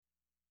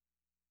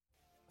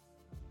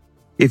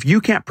If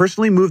you can't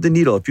personally move the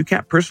needle, if you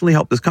can't personally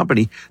help this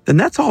company, then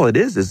that's all it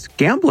is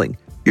gambling.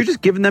 You're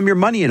just giving them your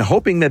money and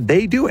hoping that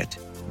they do it.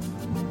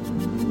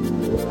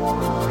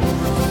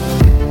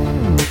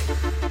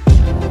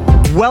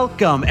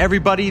 Welcome,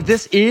 everybody.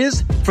 This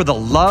is For the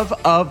Love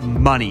of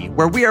Money,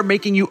 where we are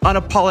making you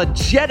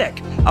unapologetic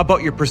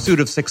about your pursuit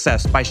of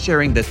success by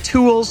sharing the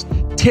tools,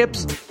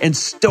 tips, and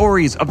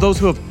stories of those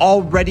who have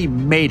already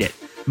made it.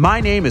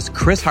 My name is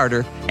Chris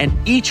Harder, and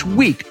each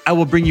week I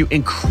will bring you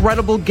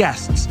incredible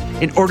guests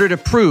in order to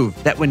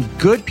prove that when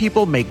good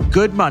people make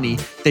good money,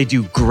 they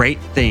do great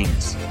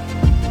things.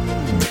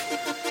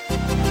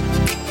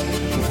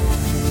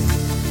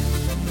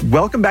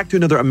 Welcome back to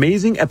another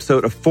amazing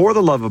episode of For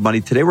the Love of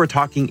Money. Today we're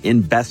talking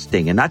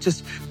investing, and not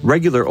just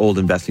regular old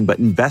investing, but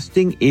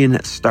investing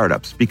in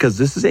startups, because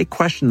this is a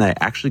question that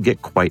I actually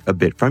get quite a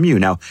bit from you.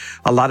 Now,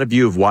 a lot of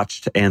you have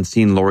watched and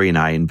seen Lori and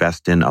I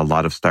invest in a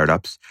lot of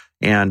startups.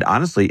 And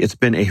honestly, it's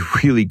been a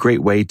really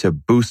great way to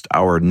boost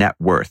our net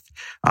worth.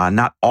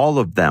 Not all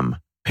of them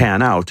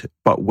pan out,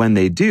 but when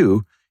they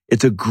do,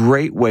 it's a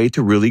great way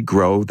to really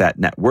grow that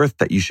net worth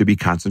that you should be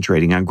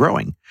concentrating on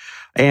growing.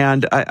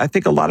 And I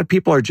think a lot of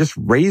people are just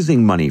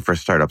raising money for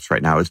startups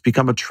right now. It's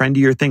become a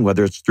trendier thing,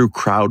 whether it's through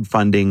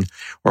crowdfunding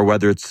or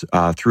whether it's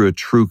through a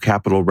true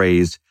capital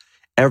raise.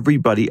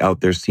 Everybody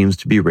out there seems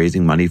to be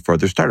raising money for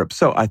their startups.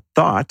 So I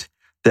thought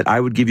that I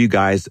would give you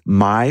guys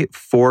my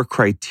 4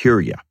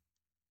 criteria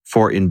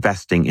for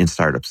investing in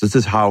startups. This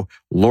is how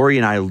Lori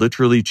and I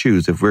literally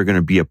choose if we're going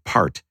to be a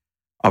part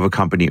of a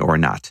company or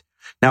not.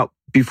 Now,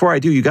 before I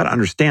do, you got to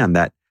understand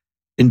that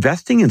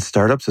investing in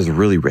startups is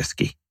really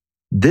risky.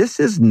 This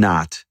is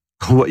not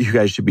what you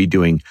guys should be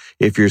doing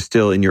if you're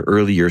still in your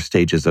earlier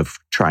stages of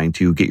trying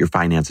to get your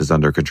finances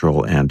under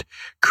control and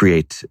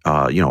create,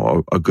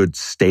 a good,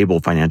 stable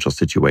financial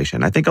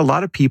situation. I think a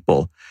lot of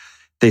people,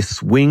 they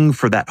swing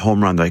for that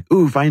home run. They're like,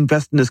 ooh, if I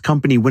invest in this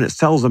company, when it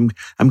sells, I'm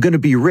going to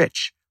be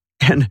rich.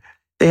 And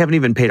they haven't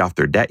even paid off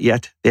their debt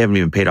yet. They haven't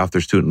even paid off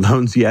their student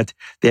loans yet.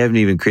 They haven't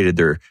even created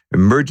their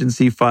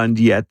emergency fund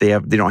yet. They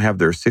don't have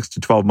their 6 to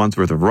 12 months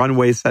worth of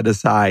runway set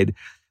aside.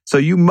 So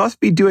you must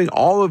be doing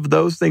all of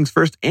those things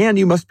first, and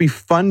you must be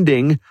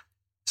funding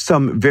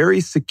some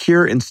very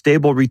secure and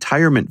stable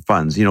retirement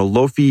funds,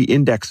 low-fee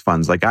index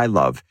funds like I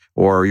love,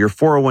 or your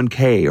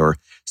 401k, or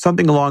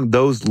something along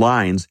those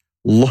lines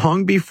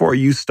long before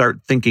you start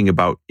thinking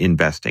about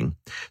investing.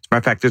 As a matter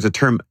of fact, there's a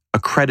term,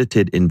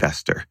 accredited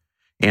investor.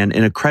 And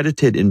an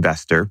accredited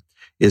investor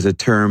is a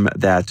term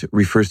that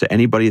refers to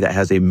anybody that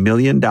has $1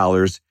 million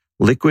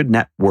liquid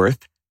net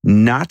worth,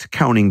 not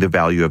counting the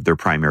value of their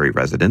primary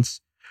residence,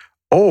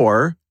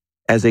 or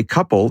as a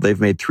couple,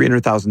 they've made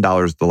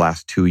 $300,000 the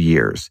last 2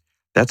 years.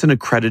 That's an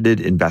accredited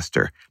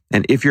investor.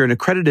 And if you're an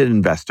accredited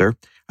investor,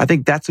 I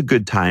think that's a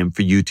good time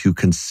for you to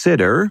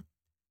consider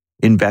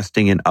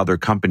investing in other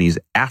companies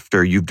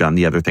after you've done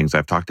the other things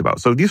I've talked about.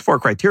 So these 4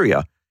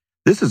 criteria,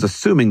 this is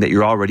assuming that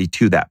you're already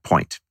to that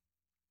point.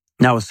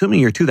 Now, assuming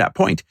you're to that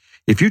point,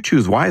 if you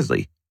choose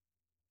wisely,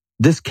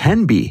 this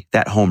can be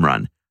that home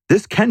run.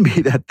 This can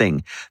be that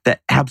thing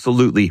that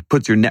absolutely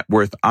puts your net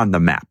worth on the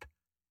map.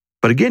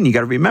 But again, you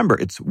got to remember,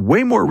 it's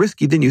way more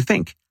risky than you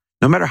think.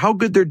 No matter how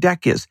good their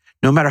deck is,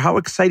 no matter how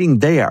exciting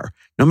they are,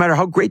 no matter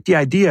how great the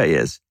idea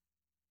is,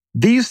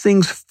 these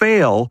things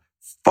fail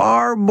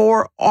far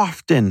more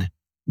often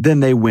than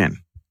they win.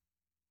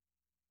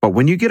 But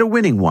when you get a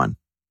winning one,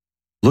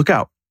 look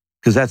out,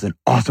 because that's an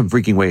awesome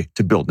freaking way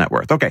to build net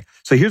worth. Okay,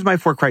 so here's my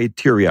 4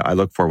 criteria I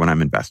look for when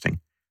I'm investing.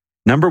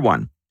 Number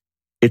 1,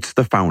 it's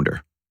the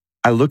founder.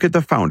 I look at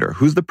the founder.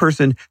 Who's the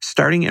person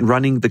starting and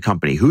running the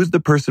company? Who's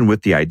the person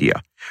with the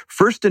idea?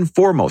 First and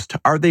foremost,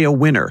 are they a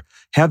winner?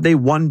 Have they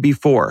won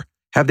before?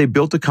 Have they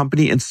built a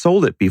company and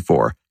sold it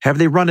before? Have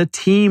they run a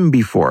team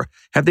before?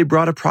 Have they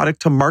brought a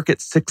product to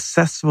market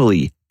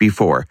successfully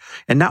before?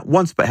 And not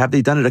once, but have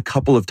they done it a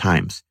couple of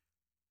times?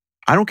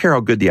 I don't care how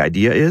good the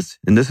idea is.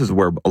 And this is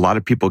where a lot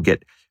of people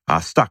get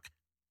stuck.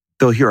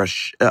 They'll hear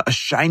a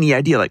shiny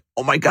idea like,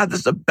 oh my God, this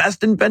is the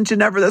best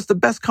invention ever. That's the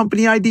best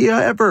company idea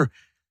ever.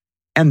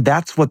 And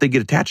that's what they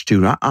get attached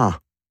to.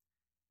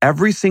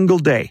 Every single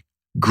day,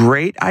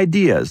 great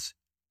ideas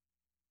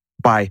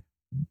by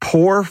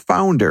poor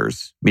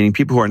founders, meaning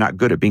people who are not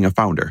good at being a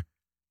founder,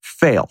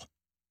 fail.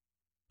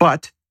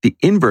 But the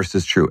inverse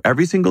is true.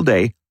 Every single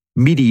day,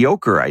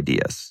 mediocre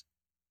ideas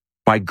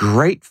by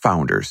great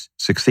founders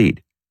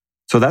succeed.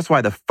 So that's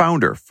why the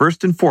founder,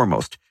 first and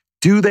foremost,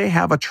 do they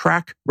have a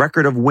track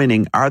record of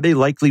winning? Are they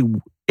likely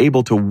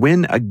able to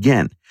win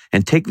again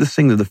and take this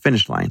thing to the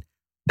finish line?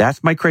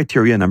 That's my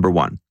criteria number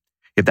 1.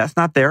 If that's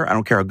not there, I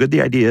don't care how good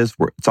the idea is,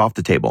 it's off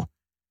the table.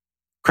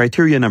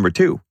 Criteria number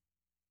 2,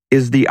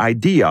 is the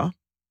idea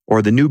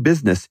or the new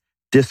business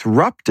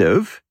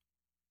disruptive,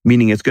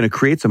 meaning it's going to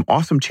create some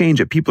awesome change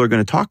that people are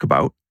going to talk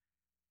about,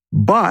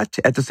 but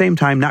at the same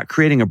time, not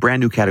creating a brand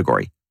new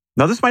category.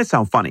 Now, this might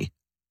sound funny.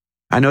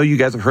 I know you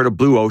guys have heard of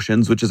blue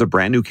oceans, which is a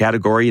brand new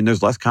category and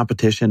there's less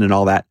competition and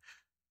all that.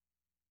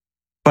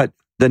 But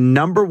the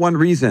number 1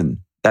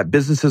 reason that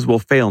businesses will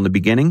fail in the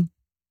beginning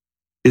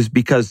is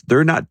because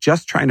they're not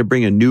just trying to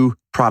bring a new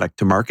product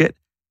to market.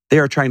 They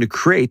are trying to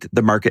create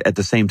the market at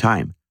the same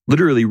time,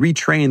 literally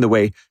retrain the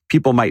way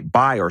people might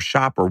buy or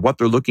shop or what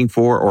they're looking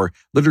for, or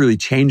literally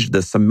change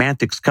the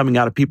semantics coming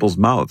out of people's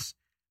mouths.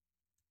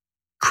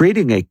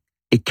 Creating a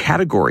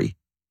category,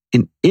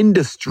 an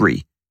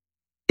industry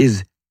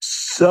is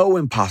so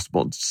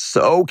impossible,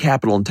 so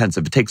capital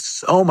intensive. It takes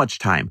so much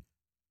time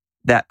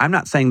that I'm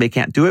not saying they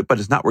can't do it, but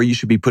it's not where you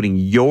should be putting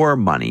your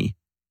money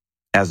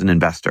as an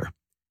investor.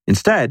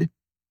 Instead,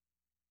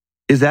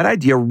 is that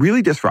idea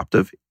really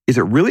disruptive? Is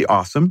it really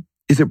awesome?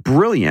 Is it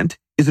brilliant?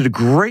 Is it a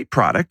great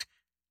product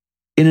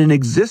in an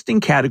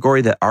existing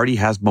category that already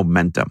has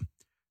momentum?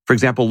 For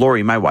example,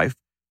 Lori, my wife,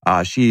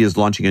 she is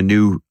launching a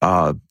new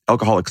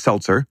alcoholic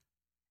seltzer,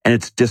 and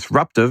it's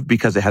disruptive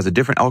because it has a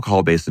different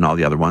alcohol base than all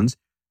the other ones,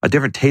 a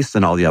different taste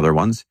than all the other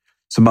ones,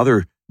 some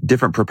other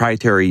different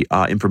proprietary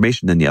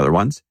information than the other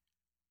ones.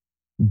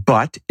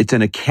 But it's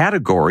in a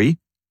category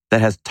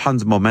that has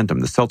tons of momentum.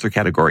 The seltzer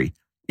category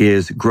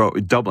is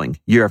doubling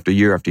year after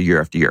year after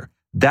year after year.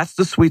 That's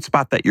the sweet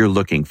spot that you're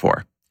looking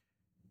for.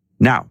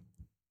 Now,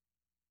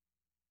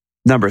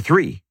 number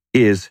 3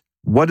 is,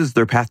 what is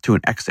their path to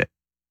an exit?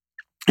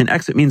 An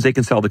exit means they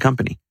can sell the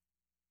company.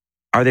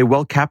 Are they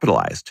well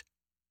capitalized?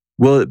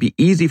 Will it be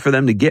easy for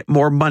them to get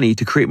more money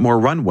to create more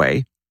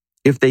runway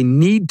if they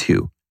need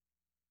to?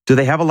 Do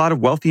they have a lot of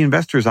wealthy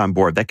investors on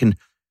board that can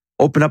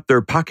open up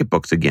their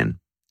pocketbooks again?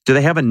 Do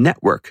they have a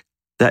network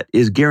that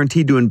is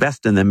guaranteed to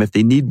invest in them if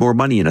they need more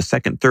money in a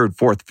second, third,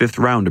 fourth, fifth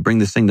round to bring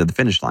this thing to the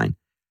finish line?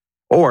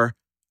 Or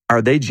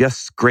are they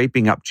just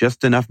scraping up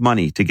just enough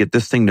money to get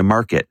this thing to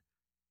market?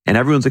 And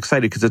everyone's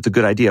excited because it's a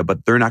good idea,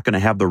 but they're not going to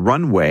have the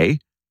runway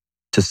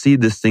to see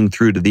this thing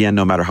through to the end,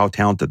 no matter how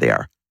talented they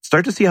are.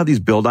 Start to see how these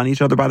build on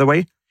each other, by the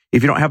way.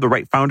 If you don't have the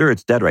right founder,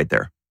 it's dead right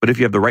there. But if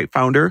you have the right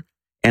founder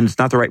and it's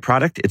not the right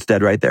product, it's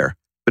dead right there.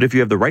 But if you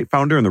have the right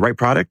founder and the right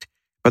product,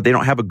 but they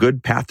don't have a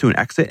good path to an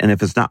exit, and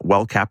if it's not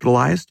well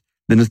capitalized,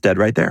 then it's dead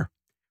right there.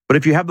 But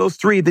if you have those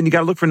 3, then you got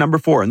to look for number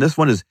 4. And this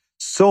one is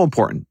so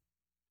important.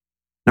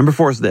 Number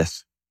 4 is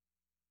this.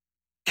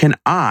 Can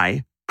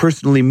I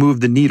personally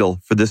move the needle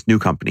for this new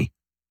company?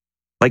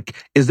 Like,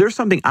 is there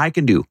something I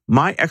can do?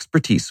 My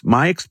expertise,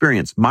 my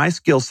experience, my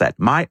skill set,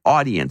 my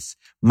audience,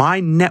 my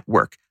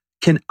network.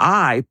 Can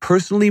I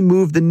personally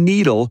move the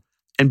needle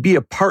and be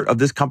a part of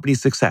this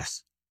company's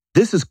success?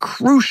 This is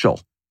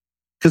crucial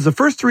because the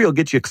first 3 will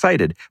get you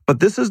excited, but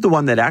this is the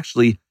one that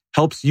actually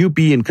helps you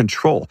be in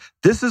control.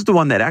 This is the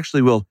one that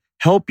actually will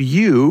help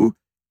you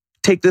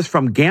take this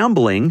from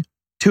gambling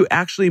to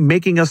actually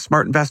making a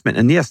smart investment.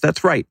 And yes,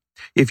 that's right.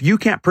 If you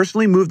can't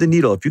personally move the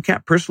needle, if you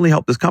can't personally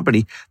help this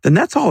company, then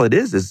that's all it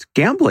is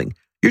gambling.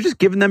 You're just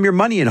giving them your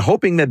money and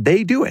hoping that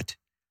they do it.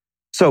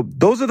 So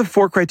those are the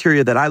 4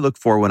 criteria that I look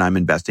for when I'm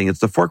investing. It's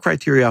the 4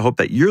 criteria I hope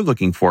that you're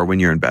looking for when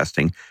you're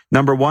investing.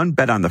 Number 1,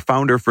 bet on the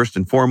founder first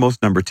and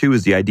foremost. Number 2,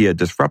 is the idea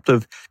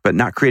disruptive, but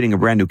not creating a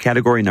brand new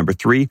category? Number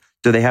 3,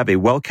 do they have a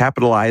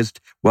well-capitalized,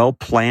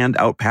 well-planned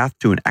out path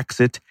to an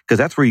exit? Because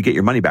that's where you get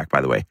your money back, by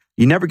the way.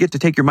 You never get to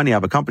take your money out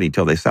of a company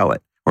till they sell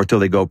it or till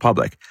they go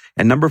public.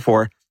 And number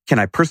 4, can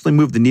I personally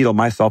move the needle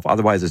myself?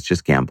 Otherwise, it's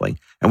just gambling.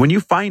 And when you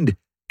find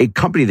a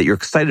company that you're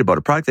excited about,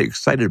 a product that you're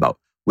excited about,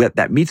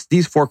 that meets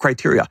these 4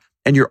 criteria,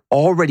 and you're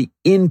already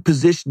in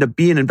position to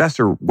be an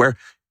investor, where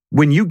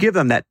when you give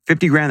them that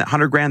 50 grand, that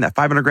 100 grand, that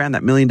 500 grand,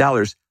 that $1 million,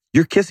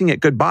 you're kissing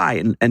it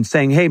goodbye and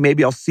saying, hey,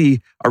 maybe I'll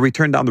see a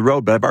return down the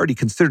road, but I've already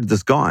considered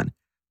this gone.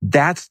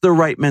 That's the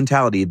right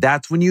mentality.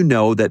 That's when you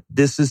know that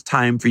this is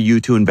time for you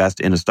to invest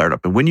in a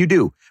startup. And when you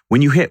do,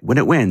 when you hit, when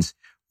it wins,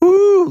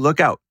 look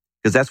out,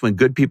 because that's when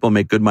good people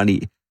make good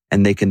money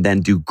and they can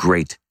then do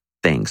great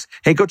things.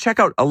 Hey, go check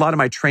out a lot of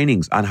my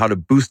trainings on how to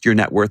boost your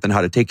net worth and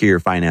how to take care of your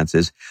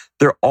finances.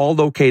 They're all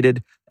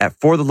located at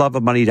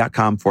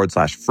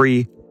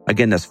fortheloveofmoney.com/free.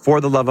 Again, that's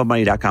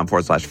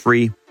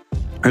fortheloveofmoney.com/free.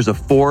 There's a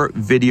 4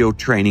 video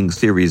training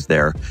series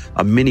there,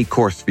 a mini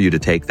course for you to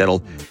take.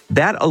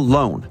 That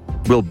alone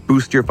will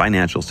boost your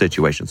financial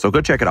situation. So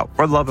go check it out,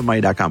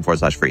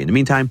 fortheloveofmoney.com/free. In the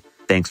meantime,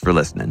 thanks for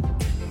listening.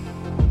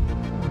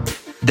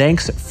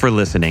 Thanks for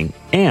listening.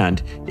 And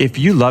if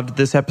you loved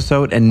this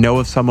episode and know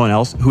of someone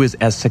else who is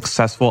as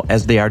successful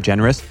as they are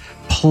generous,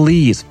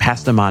 please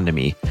pass them on to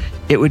me.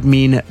 It would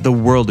mean the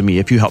world to me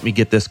if you help me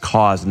get this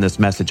cause and this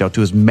message out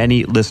to as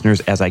many listeners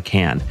as I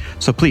can.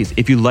 So please,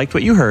 if you liked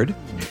what you heard,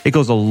 it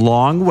goes a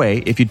long way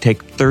if you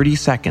take 30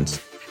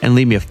 seconds and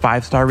leave me a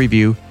 5-star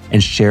review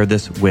and share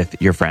this with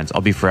your friends.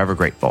 I'll be forever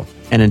grateful.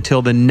 And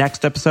until the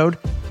next episode,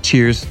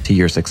 cheers to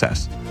your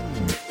success.